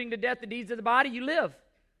you're putting to death the deeds of the body, you live.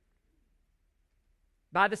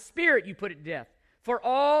 By the Spirit you put it to death. For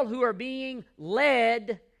all who are being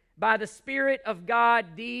led by the Spirit of God,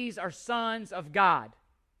 these are sons of God.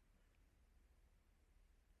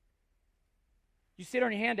 You see it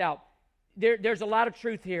on your handout. There's a lot of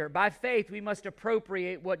truth here. By faith, we must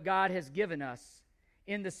appropriate what God has given us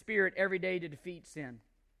in the Spirit every day to defeat sin.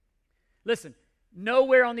 Listen,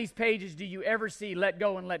 nowhere on these pages do you ever see let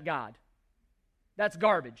go and let God. That's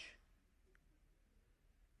garbage.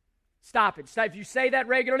 Stop it. If you say that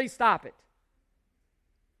regularly, stop it.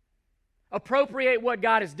 Appropriate what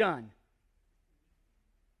God has done.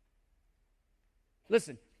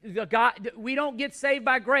 Listen, we don't get saved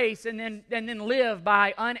by grace and then live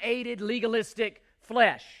by unaided, legalistic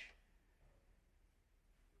flesh.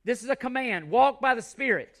 This is a command. Walk by the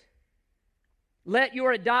Spirit. Let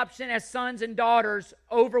your adoption as sons and daughters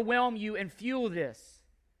overwhelm you and fuel this.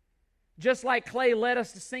 Just like Clay led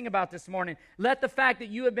us to sing about this morning, let the fact that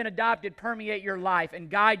you have been adopted permeate your life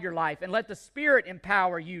and guide your life, and let the Spirit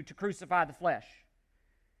empower you to crucify the flesh.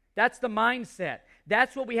 That's the mindset.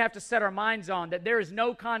 That's what we have to set our minds on, that there is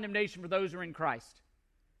no condemnation for those who are in Christ.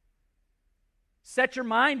 Set your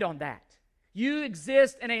mind on that. You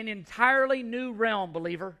exist in an entirely new realm,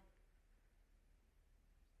 believer.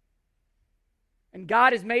 And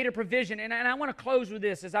God has made a provision. And I want to close with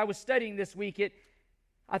this. As I was studying this week,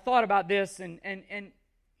 I thought about this, and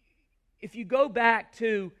if you go back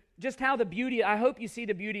to just how the beauty, I hope you see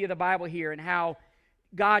the beauty of the Bible here and how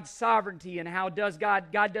God's sovereignty and how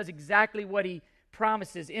God does exactly what He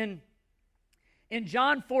promises. In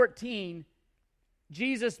John 14,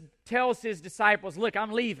 Jesus tells His disciples, look,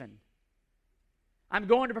 I'm leaving. I'm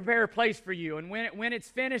going to prepare a place for you, and when it's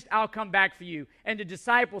finished, I'll come back for you. And the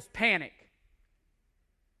disciples panic.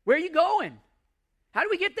 Where are you going? How do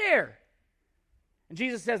we get there? And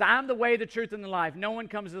Jesus says, I'm the way, the truth, and the life. No one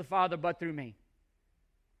comes to the Father but through me.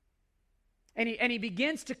 And he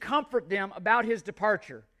begins to comfort them about His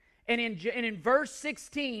departure. And in verse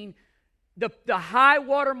 16, the high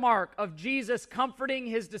water mark of Jesus comforting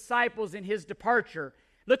His disciples in His departure,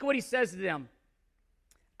 look at what He says to them.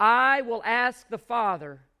 I will ask the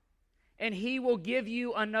Father, and He will give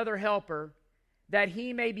you another helper, that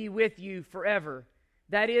He may be with you forever.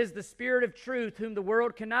 That is the Spirit of truth, whom the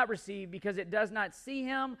world cannot receive because it does not see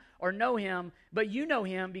Him or know Him, but you know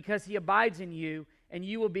Him because He abides in you, and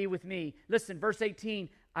you will be with me. Listen, verse 18,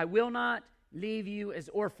 I will not leave you as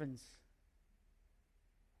orphans.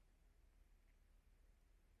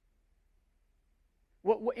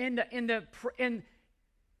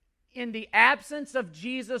 In the absence of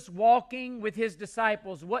Jesus walking with His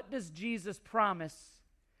disciples, what does Jesus promise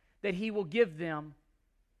that He will give them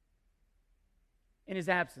in His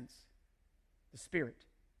absence? The Spirit.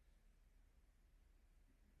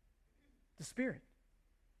 The Spirit.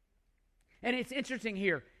 And it's interesting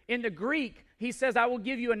here. In the Greek, He says, I will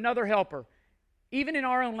give you another helper. Even in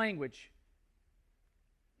our own language,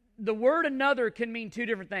 the word another can mean two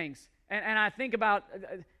different things. And I think about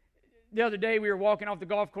the other day we were walking off the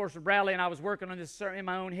golf course with Bradley, and I was working on this in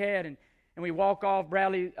my own head, and we walk off,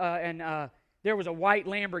 Bradley, and there was a white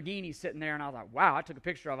Lamborghini sitting there, and I was like, wow, I took a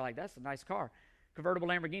picture of it, like, that's a nice car. Convertible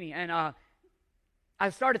Lamborghini. And I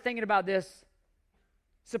started thinking about this.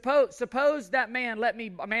 Suppose that man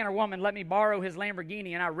a man or woman let me borrow his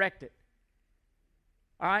Lamborghini and I wrecked it.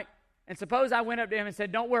 All right? And suppose I went up to him and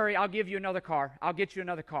said, don't worry, I'll give you another car. I'll get you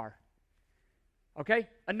another car. Okay?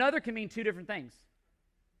 Another can mean two different things.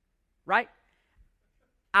 Right?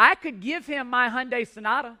 I could give him my Hyundai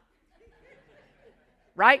Sonata.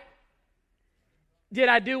 Right? Did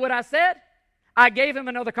I do what I said? I gave him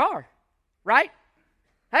another car. Right?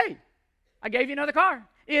 Hey, I gave you another car.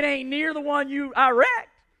 It ain't near the one I wrecked.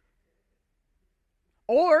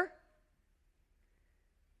 Or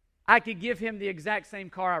I could give him the exact same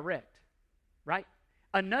car I wrecked. Right?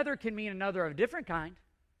 Another can mean another of a different kind,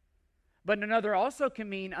 but another also can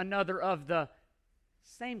mean another of the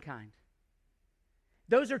same kind.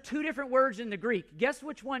 Those are two different words in the Greek. Guess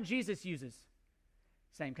which one Jesus uses?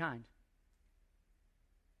 Same kind.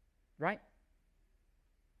 Right?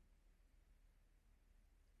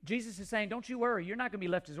 Jesus is saying, don't you worry, you're not going to be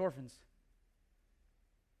left as orphans.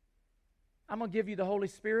 I'm going to give you the Holy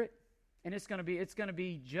Spirit, and it's going to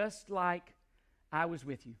be just like I was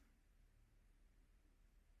with you.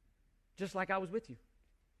 Just like I was with you.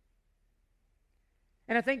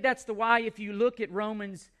 And I think that's the why, if you look at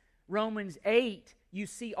Romans 8, you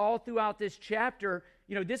see all throughout this chapter,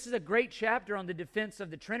 this is a great chapter on the defense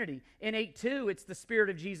of the Trinity. In 8:2, it's the Spirit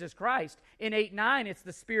of Jesus Christ. In 8:9, it's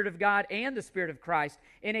the Spirit of God and the Spirit of Christ.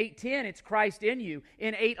 In 8:10, it's Christ in you.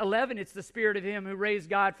 In 8:11, it's the Spirit of Him who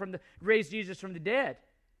raised Jesus from the dead.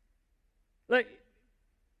 Look,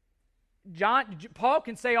 Paul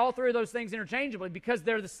can say all three of those things interchangeably because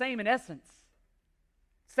they're the same in essence.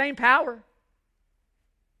 Same power.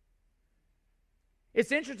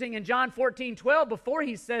 It's interesting in John 14:12, before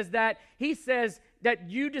he says that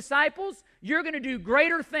you disciples, you're going to do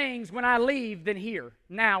greater things when I leave than here,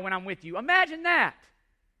 now when I'm with you. Imagine that.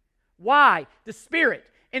 Why? The Spirit.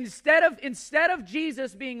 Instead of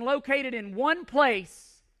Jesus being located in one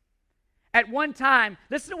place at one time,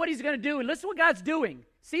 listen to what He's going to do, and listen to what God's doing.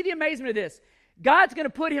 See the amazement of this. God's going to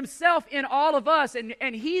put Himself in all of us,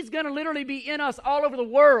 and He's going to literally be in us all over the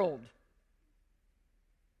world.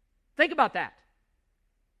 Think about that.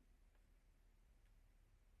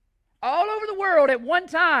 All over the world at one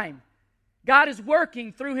time, God is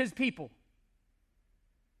working through His people.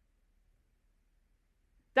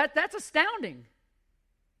 That's astounding.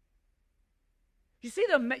 You see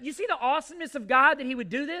the awesomeness of God that He would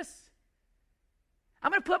do this? I'm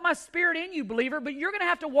going to put my Spirit in you, believer, but you're going to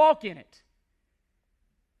have to walk in it.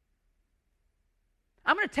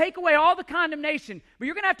 I'm going to take away all the condemnation, but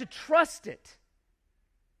you're going to have to trust it.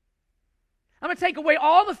 I'm going to take away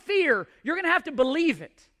all the fear. You're going to have to believe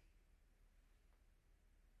it.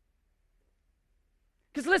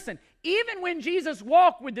 Because listen, even when Jesus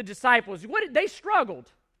walked with the disciples, they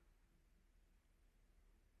struggled.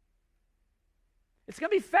 It's going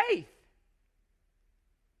to be faith.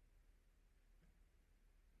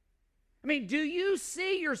 I mean, do you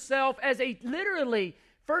see yourself as literally,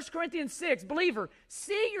 1 Corinthians 6, believer,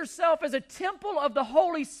 see yourself as a temple of the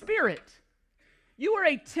Holy Spirit. You are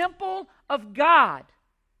a temple of God.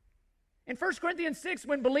 In 1 Corinthians 6,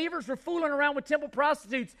 when believers were fooling around with temple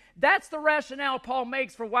prostitutes, that's the rationale Paul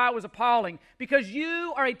makes for why it was appalling. Because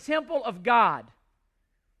you are a temple of God.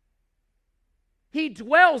 He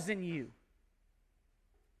dwells in you.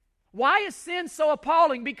 Why is sin so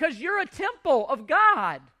appalling? Because you're a temple of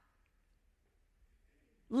God.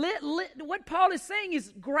 What Paul is saying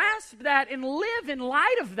is grasp that and live in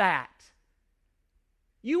light of that.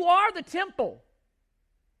 You are the temple.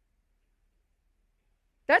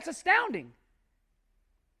 That's astounding.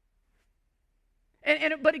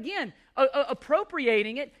 But again,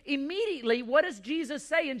 appropriating it, immediately, what does Jesus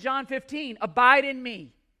say in John 15? Abide in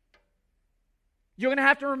me. You're going to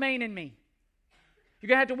have to remain in me. You're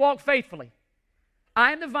going to have to walk faithfully.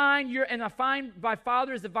 I am the vine, my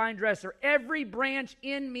Father is the vine dresser. Every branch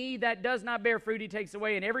in me that does not bear fruit, He takes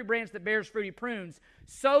away, and every branch that bears fruit, He prunes,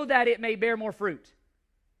 so that it may bear more fruit.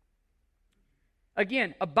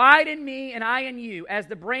 Again, abide in me and I in you. As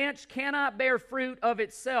the branch cannot bear fruit of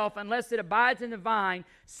itself unless it abides in the vine,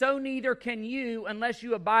 so neither can you unless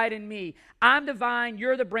you abide in me. I'm the vine,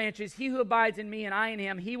 you're the branches. He who abides in me and I in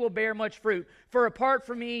him, he will bear much fruit. For apart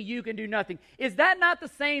from me, you can do nothing. Is that not the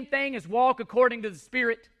same thing as walk according to the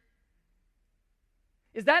Spirit?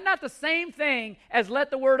 Is that not the same thing as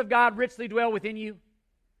let the Word of God richly dwell within you?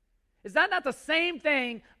 Is that not the same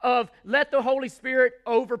thing of let the Holy Spirit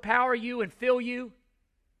overpower you and fill you?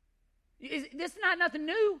 This is not nothing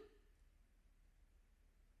new.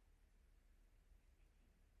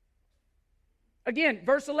 Again,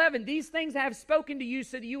 verse 11, these things I have spoken to you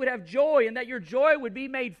so that you would have joy and that your joy would be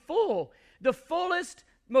made full. The fullest,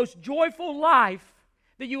 most joyful life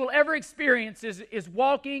that you will ever experience is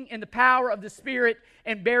walking in the power of the Spirit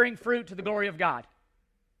and bearing fruit to the glory of God.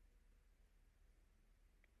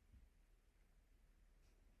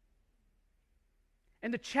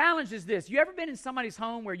 And the challenge is this. You ever been in somebody's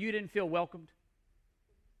home where you didn't feel welcomed?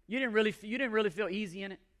 You didn't really feel easy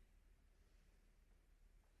in it?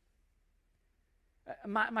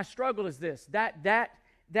 My struggle is this. I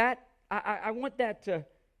want that to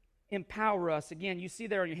empower us. Again, you see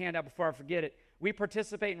there on your handout before I forget it. We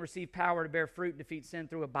participate and receive power to bear fruit and defeat sin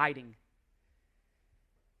through abiding.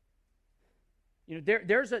 You know,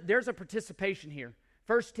 there's a participation here.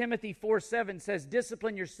 1 Timothy 4:7 says,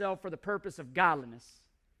 discipline yourself for the purpose of godliness.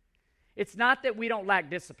 It's not that we don't lack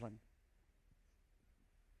discipline.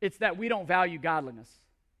 It's that we don't value godliness.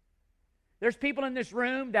 There's people in this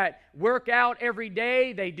room that work out every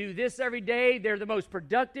day. They do this every day. They're the most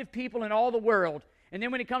productive people in all the world. And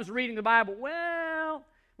then when it comes to reading the Bible, well,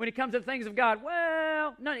 when it comes to the things of God,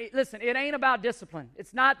 well, no, listen, it ain't about discipline.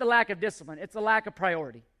 It's not the lack of discipline. It's the lack of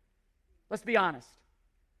priority. Let's be honest.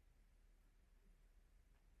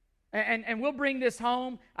 And we'll bring this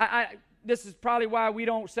home. This is probably why we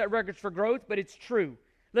don't set records for growth, but it's true.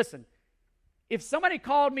 Listen, if somebody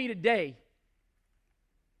called me today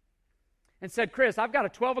and said, Chris, I've got a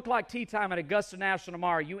 12 o'clock tea time at Augusta National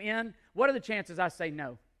tomorrow. You in? What are the chances I say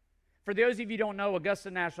no? For those of you who don't know, Augusta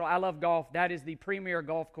National, I love golf. That is the premier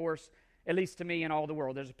golf course, at least to me, in all the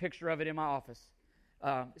world. There's a picture of it in my office.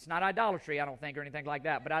 It's not idolatry, I don't think, or anything like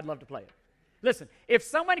that, but I'd love to play it. Listen, if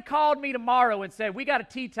someone called me tomorrow and said, we got a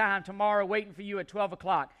tea time tomorrow waiting for you at 12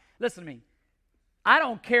 o'clock, listen to me. I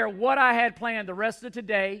don't care what I had planned the rest of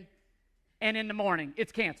today and in the morning.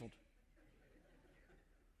 It's canceled.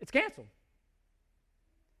 It's canceled.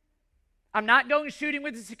 I'm not going shooting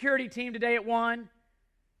with the security team today at 1.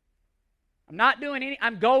 I'm not doing any.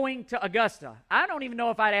 I'm going to Augusta. I don't even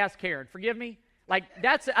know if I'd ask Karen. Forgive me. I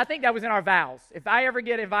think that was in our vows. If I ever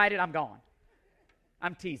get invited, I'm gone.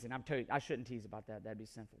 I'm teasing. I shouldn't tease about that. That'd be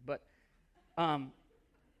sinful. But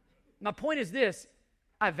my point is this.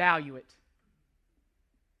 I value it.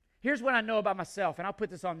 Here's what I know about myself, and I'll put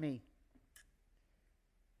this on me.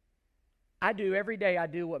 Every day I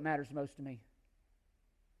do what matters most to me.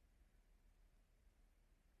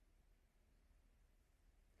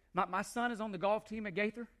 My son is on the golf team at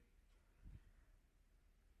Gaither.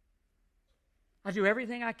 I do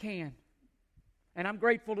everything I can. And I'm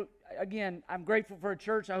grateful I'm grateful for a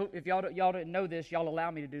church. I hope if y'all didn't know this, y'all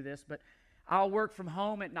allow me to do this, but I'll work from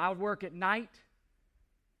home and I'll work at night.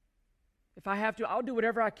 If I have to, I'll do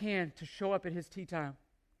whatever I can to show up at his tea time.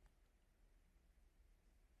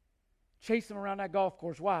 Chase him around that golf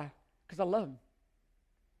course. Why? Because I love him.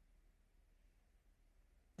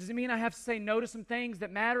 Does it mean I have to say no to some things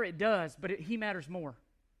that matter? It does, but he matters more.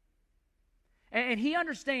 And he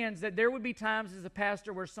understands that there would be times as a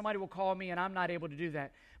pastor where somebody will call me and I'm not able to do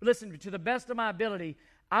that. But listen, to the best of my ability,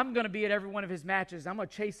 I'm going to be at every one of his matches. I'm going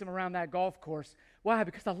to chase him around that golf course. Why?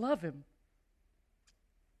 Because I love him.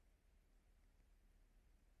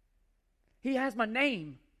 He has my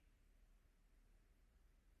name.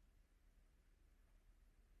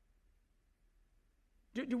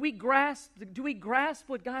 Do we grasp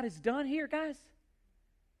what God has done here, guys?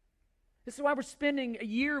 This is why we're spending a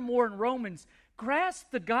year more in Romans. Grasp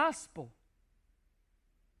the gospel.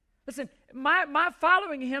 Listen, my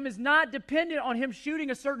following him is not dependent on him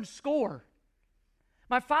shooting a certain score.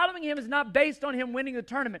 My following him is not based on him winning the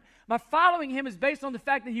tournament. My following him is based on the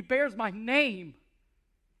fact that he bears my name.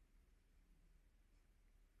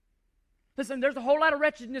 Listen, there's a whole lot of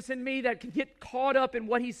wretchedness in me that can get caught up in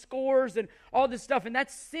what he scores and all this stuff, and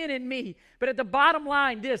that's sin in me. But at the bottom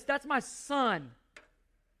line, that's my son.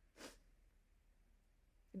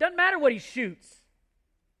 It doesn't matter what he shoots.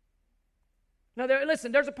 Now,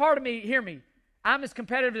 there's a part of me, hear me, I'm as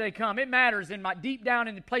competitive as they come. It matters deep down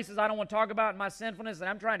in the places I don't want to talk about in my sinfulness, and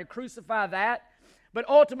I'm trying to crucify that. But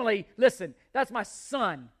ultimately, listen, that's my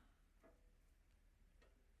son.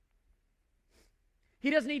 He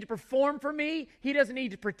doesn't need to perform for me. He doesn't need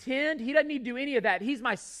to pretend. He doesn't need to do any of that. He's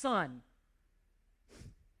my son.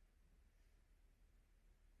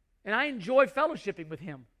 And I enjoy fellowshipping with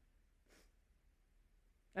him.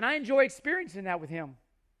 And I enjoy experiencing that with him.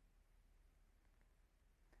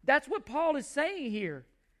 That's what Paul is saying here.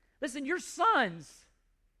 Listen, your sons.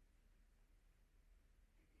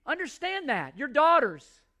 Understand that. Your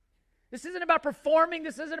daughters. This isn't about performing.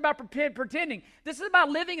 This isn't about pretending. This is about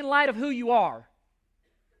living in light of who you are.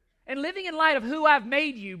 And living in light of who I've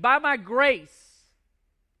made you by my grace.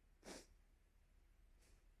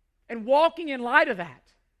 And walking in light of that.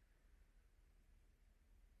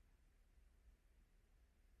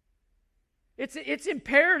 It's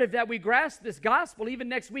imperative that we grasp this gospel even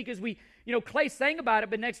next week as we, Clay sang about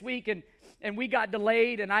it, but next week and we got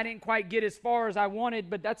delayed and I didn't quite get as far as I wanted,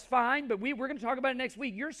 but that's fine. But we're going to talk about it next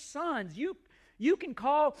week. Your sons, you can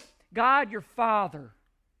call God your Father.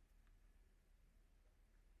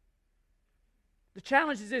 The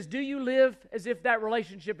challenge is this: do you live as if that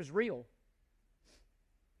relationship is real?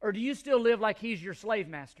 Or do you still live like he's your slave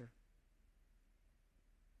master?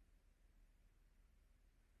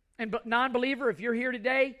 And non-believer, if you're here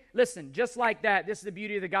today, listen, just like that, this is the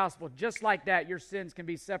beauty of the gospel. Just like that, your sins can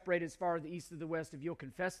be separated as far as the east of the west if you'll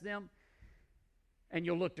confess them and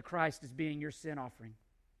you'll look to Christ as being your sin offering.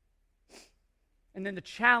 And then the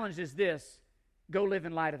challenge is this: go live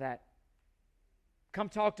in light of that. Come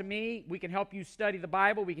talk to me. We can help you study the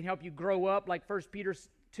Bible. We can help you grow up, like 1 Peter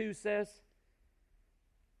 2 says.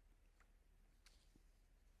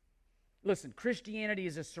 Listen, Christianity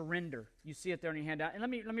is a surrender. You see it there on your handout. And let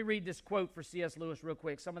me read this quote for C.S. Lewis real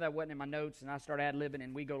quick. Some of that wasn't in my notes, and I start ad-libbing,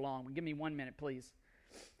 and we go long. Give me 1 minute, please.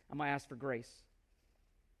 I'm going to ask for grace.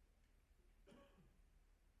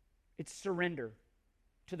 It's surrender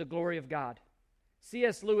to the glory of God.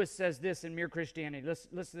 C.S. Lewis says this in Mere Christianity.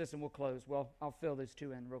 Listen to this and we'll close. Well, I'll fill these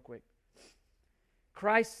two in real quick.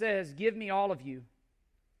 Christ says, give me all of you.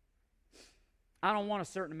 I don't want a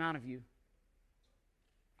certain amount of you.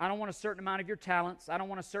 I don't want a certain amount of your talents. I don't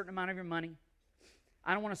want a certain amount of your money.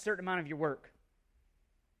 I don't want a certain amount of your work.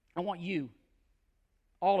 I want you.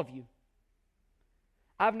 All of you.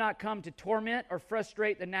 I've not come to torment or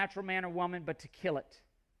frustrate the natural man or woman, but to kill it.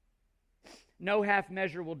 No half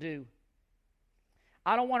measure will do.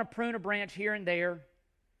 I don't want to prune a branch here and there.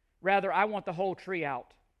 Rather, I want the whole tree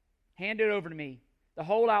out. Hand it over to me. The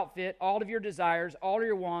whole outfit, all of your desires, all of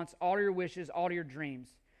your wants, all of your wishes, all of your dreams.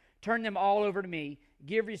 Turn them all over to me.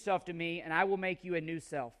 Give yourself to me, and I will make you a new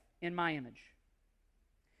self in my image.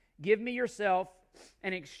 Give me yourself,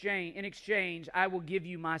 and in exchange, I will give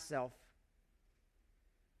you myself.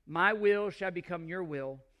 My will shall become your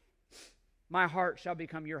will. My heart shall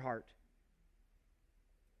become your heart.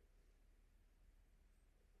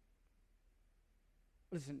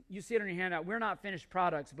 Listen, you see it on your handout. We're not finished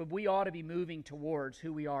products, but we ought to be moving towards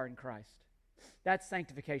who we are in Christ. That's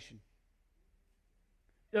sanctification.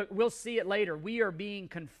 Look, we'll see it later. We are being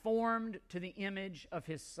conformed to the image of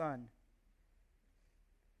His Son.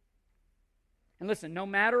 And listen, no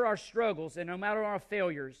matter our struggles and no matter our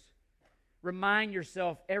failures, remind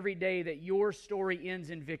yourself every day that your story ends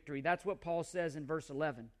in victory. That's what Paul says in verse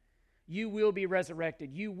 11. You will be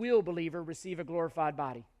resurrected. You will, believer, receive a glorified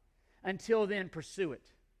body. Until then, pursue it.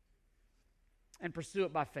 And pursue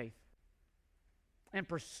it by faith. And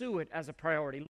pursue it as a priority.